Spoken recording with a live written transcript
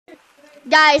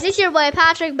Guys, it's your boy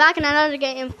Patrick back in another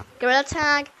game, Gorilla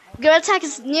Tag. Gorilla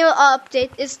Tag's new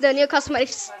update is the new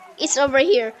cosmetics. It's over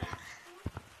here.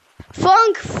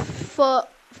 Funk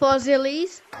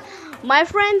Fossilies. My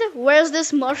friend, where's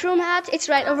this mushroom hat? It's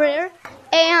right over there.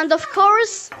 And of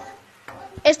course,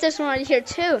 it's this one right here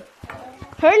too.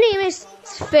 Her name is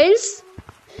Finns.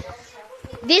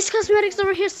 These cosmetics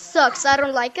over here sucks. I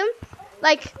don't like them.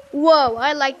 Like, whoa,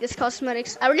 I like these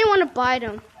cosmetics. I really want to buy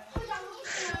them.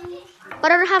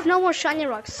 But I don't have no more shiny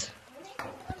rocks.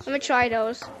 Let me try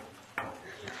those.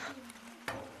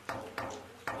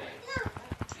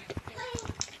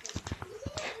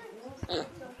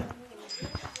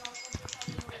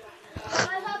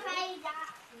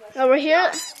 Over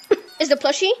here is the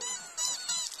plushie.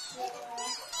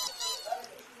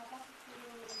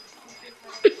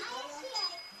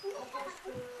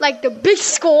 Like the big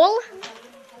skull.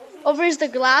 Over is the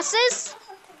glasses.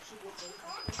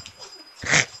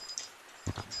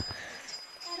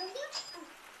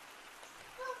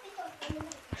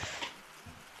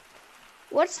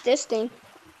 What's this thing?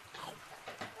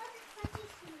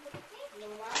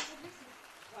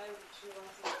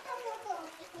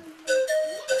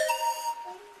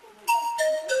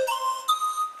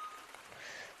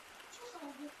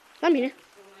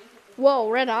 Whoa,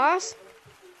 red ass.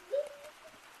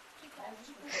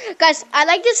 Guys, I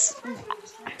like this.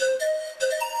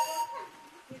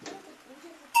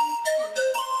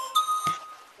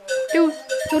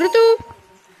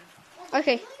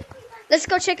 Okay, let's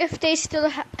go check if they still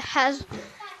has.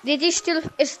 Did they still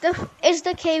is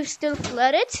the cave still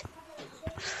flooded?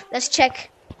 Let's check,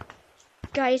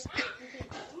 guys.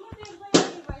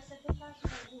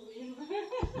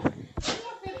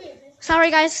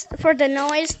 Sorry guys for the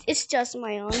noise, it's just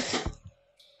my own.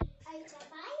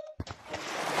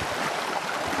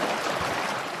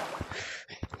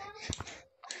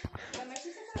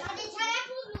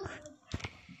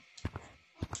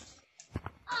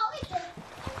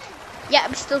 Yeah,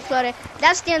 I'm still flooded.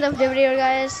 That's the end of the video,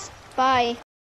 guys. Bye.